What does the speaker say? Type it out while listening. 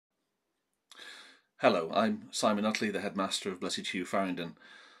Hello, I'm Simon Uttley, the headmaster of Blessed Hugh Farringdon.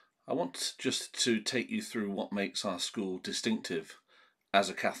 I want just to take you through what makes our school distinctive as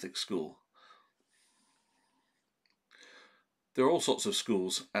a Catholic school. There are all sorts of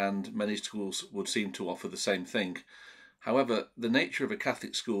schools, and many schools would seem to offer the same thing. However, the nature of a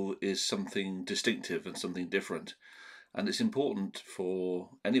Catholic school is something distinctive and something different, and it's important for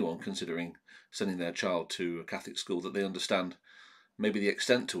anyone considering sending their child to a Catholic school that they understand maybe the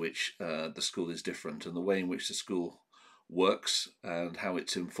extent to which the school is different and the way in which the school works and how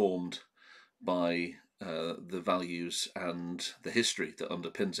it's informed by the values and the history that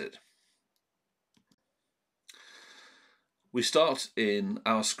underpins it. We start in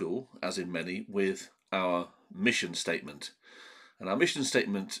our school, as in many, with our mission statement. And our mission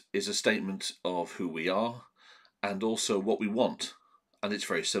statement is a statement of who we are and also what we want. And it's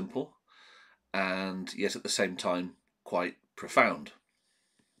very simple and yet at the same time quite profound.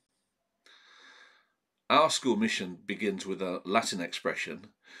 Our school mission begins with a Latin expression,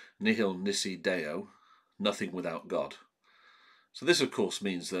 nihil nisi Deo, nothing without God. So this of course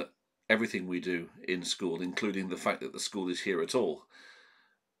means that everything we do in school, including the fact that the school is here at all,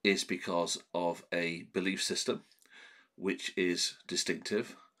 is because of a belief system which is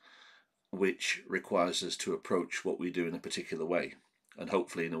distinctive, which requires us to approach what we do in a particular way, and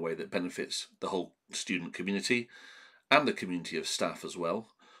hopefully in a way that benefits the whole student community and the community of staff as well,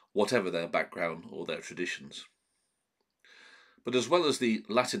 whatever their background or their traditions. But as well as the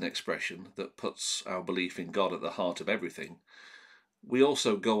Latin expression that puts our belief in God at the heart of everything, we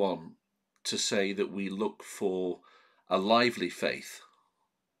also go on to say that we look for a lively faith,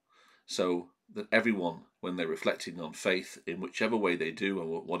 so that everyone, when they're reflecting on faith in whichever way they do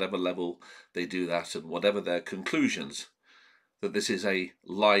or whatever level they do that and whatever their conclusions, that this is a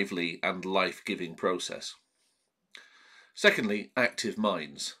lively and life-giving process. Secondly, active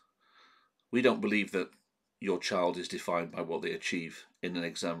minds. We don't believe that your child is defined by what they achieve in an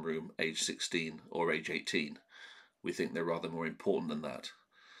exam room age 16 or age 18. We think they're rather more important than that.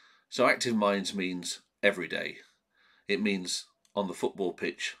 So active minds means every day. It means on the football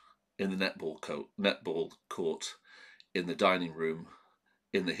pitch, in the netball court, in the dining room,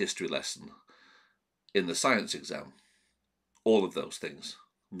 in the history lesson, in the science exam. All of those things,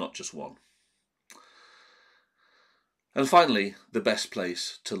 not just one. And finally, the best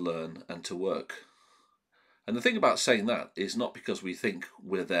place to learn and to work. And the thing about saying that is not because we think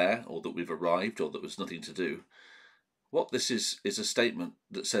we're there or that we've arrived or that there's nothing to do. What this is a statement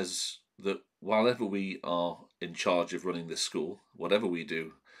that says that whilever we are in charge of running this school, whatever we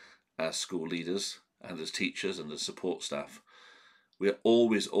do as school leaders and as teachers and as support staff, we are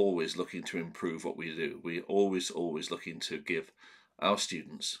always looking to improve what we do. We are always looking to give our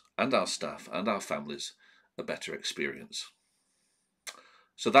students and our staff and our families a better experience.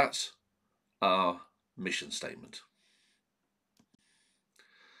 So that's our mission statement.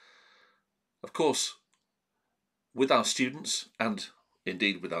 Of course, with our students and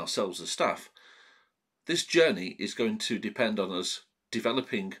indeed with ourselves as staff, this journey is going to depend on us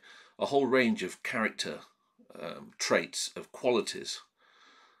developing a whole range of character traits, of qualities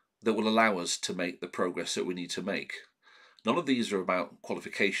that will allow us to make the progress that we need to make. None of these are about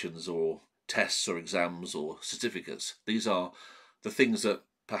qualifications or tests or exams or certificates. These are the things that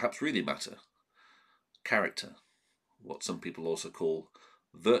perhaps really matter. Character, what some people also call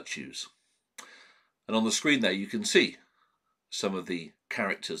virtues. And on the screen there you can see some of the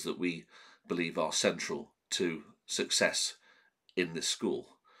characters that we believe are central to success in this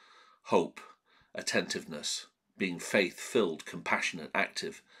school. Hope, attentiveness, being faith-filled, compassionate,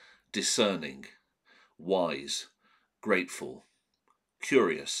 active, discerning, wise, grateful,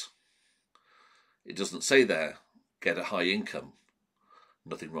 curious. It doesn't say there, get a high income.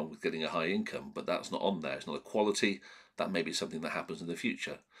 Nothing wrong with getting a high income, but that's not on there. It's not a quality. That may be something that happens in the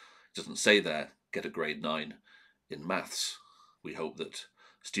future. It doesn't say there, get a grade 9 in maths. We hope that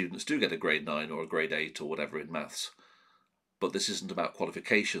students do get a grade 9 or a grade 8 or whatever in maths. But this isn't about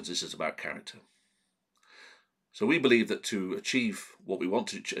qualifications, this is about character. So we believe that to achieve what we want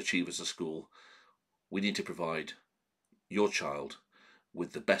to achieve as a school, we need to provide your child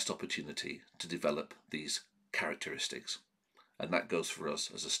with the best opportunity to develop these characteristics. And that goes for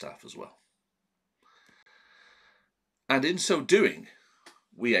us as a staff as well. And in so doing,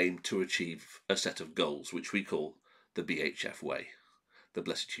 we aim to achieve a set of goals which we call the BHF way, the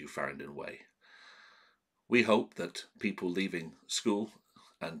Blessed Hugh Farringdon way. We hope that people leaving school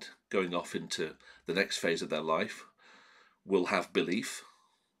and going off into the next phase of their life will have belief.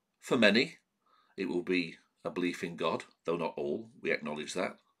 For many, it will be a belief in God, though not all, we acknowledge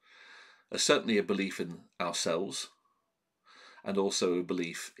that. Certainly a belief in ourselves, and also a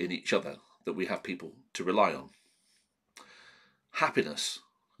belief in each other, that we have people to rely on. Happiness,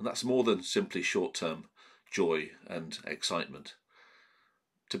 and that's more than simply short-term joy and excitement.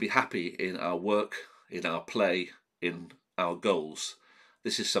 To be happy in our work, in our play, in our goals,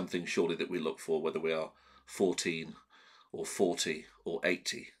 this is something surely that we look for whether we are 14 or 40 or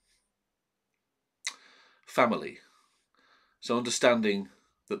 80. Family. So understanding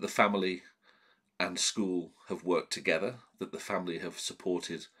that the family and school have worked together, that the family have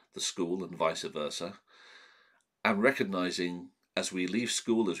supported the school and vice versa, and recognising as we leave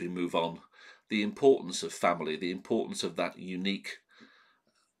school, as we move on, the importance of family, the importance of that unique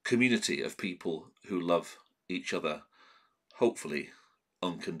community of people who love each other, hopefully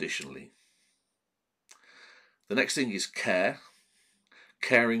unconditionally. The next thing is care,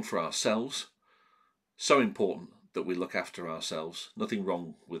 caring for ourselves. So important that we look after ourselves. Nothing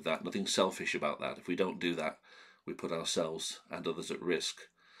wrong with that, nothing selfish about that. If we don't do that, we put ourselves and others at risk.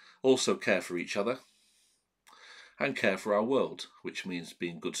 Also care for each other and care for our world, which means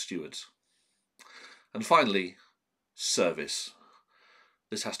being good stewards. And finally, service.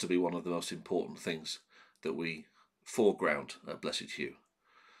 This has to be one of the most important things that we foreground at Blessed Hugh.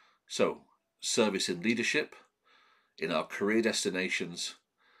 So, service in leadership, in our career destinations,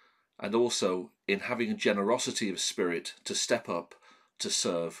 and also in having a generosity of spirit to step up to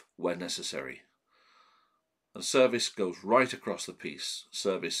serve where necessary. And service goes right across the piece.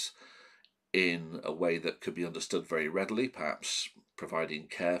 Service in a way that could be understood very readily, perhaps providing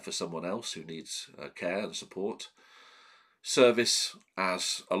care for someone else who needs care and support. Service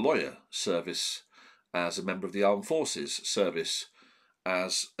as a lawyer, service as a member of the armed forces, service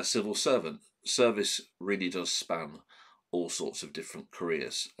as a civil servant. Service really does span all sorts of different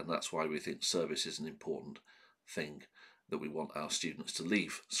careers, and that's why we think service is an important thing that we want our students to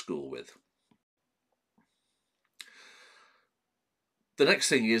leave school with. The next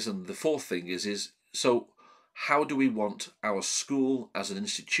thing is, and the fourth thing is so how do we want our school as an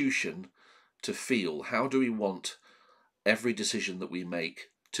institution to feel? How do we want every decision that we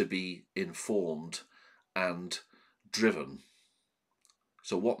make to be informed and driven?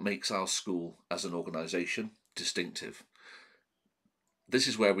 So what makes our school as an organisation distinctive? This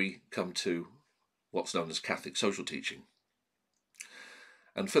is where we come to what's known as Catholic social teaching.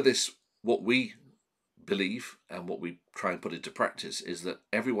 And for this, what we believe and what we try and put into practice is that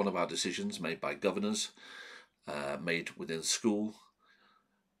every one of our decisions made by governors, made within school,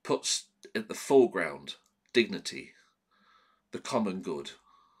 puts at the foreground dignity, the common good,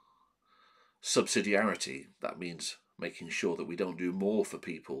 subsidiarity. That means making sure that we don't do more for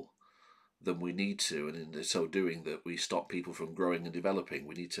people than we need to, and in so doing that we stop people from growing and developing.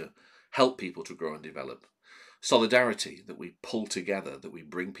 We need to help people to grow and develop. Solidarity, that we pull together, that we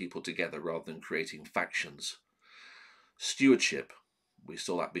bring people together rather than creating factions. Stewardship, we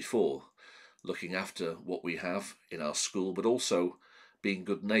saw that before, looking after what we have in our school, but also being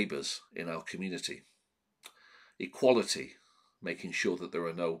good neighbours in our community. Equality, making sure that there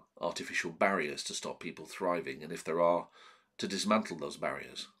are no artificial barriers to stop people thriving, and if there are, to dismantle those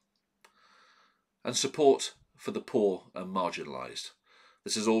barriers. And support for the poor and marginalised.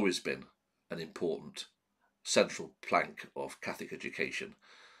 This has always been an important central plank of Catholic education,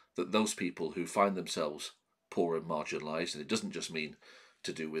 that those people who find themselves poor and marginalised, and it doesn't just mean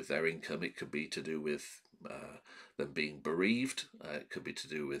to do with their income, it could be to do with them being bereaved, it could be to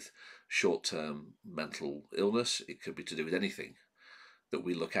do with short-term mental illness, it could be to do with anything, that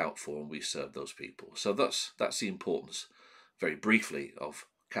we look out for and we serve those people. So that's the importance, very briefly, of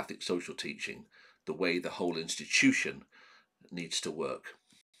Catholic social teaching, the way the whole institution needs to work.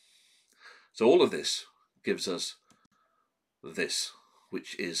 So all of this gives us this,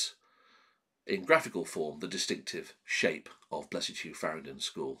 which is in graphical form the distinctive shape of Blessed Hugh Farringdon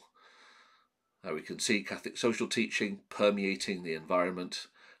School. Now we can see Catholic social teaching permeating the environment,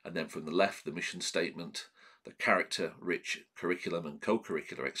 and then from the left the mission statement, the character-rich curriculum and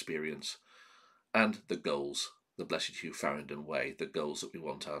co-curricular experience, and the goals, the Blessed Hugh Farringdon way, the goals that we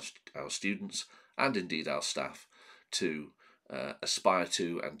want our students and indeed our staff to aspire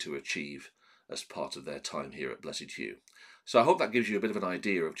to and to achieve as part of their time here at Blessed Hugh. So I hope that gives you a bit of an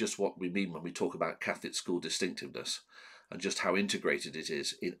idea of just what we mean when we talk about Catholic school distinctiveness, and just how integrated it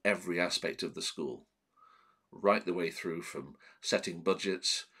is in every aspect of the school, right the way through from setting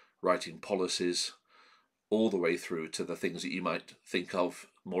budgets, writing policies, all the way through to the things that you might think of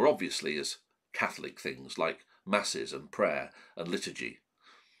more obviously as Catholic things like masses and prayer and liturgy.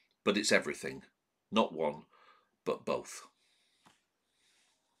 But it's everything, not one, but both.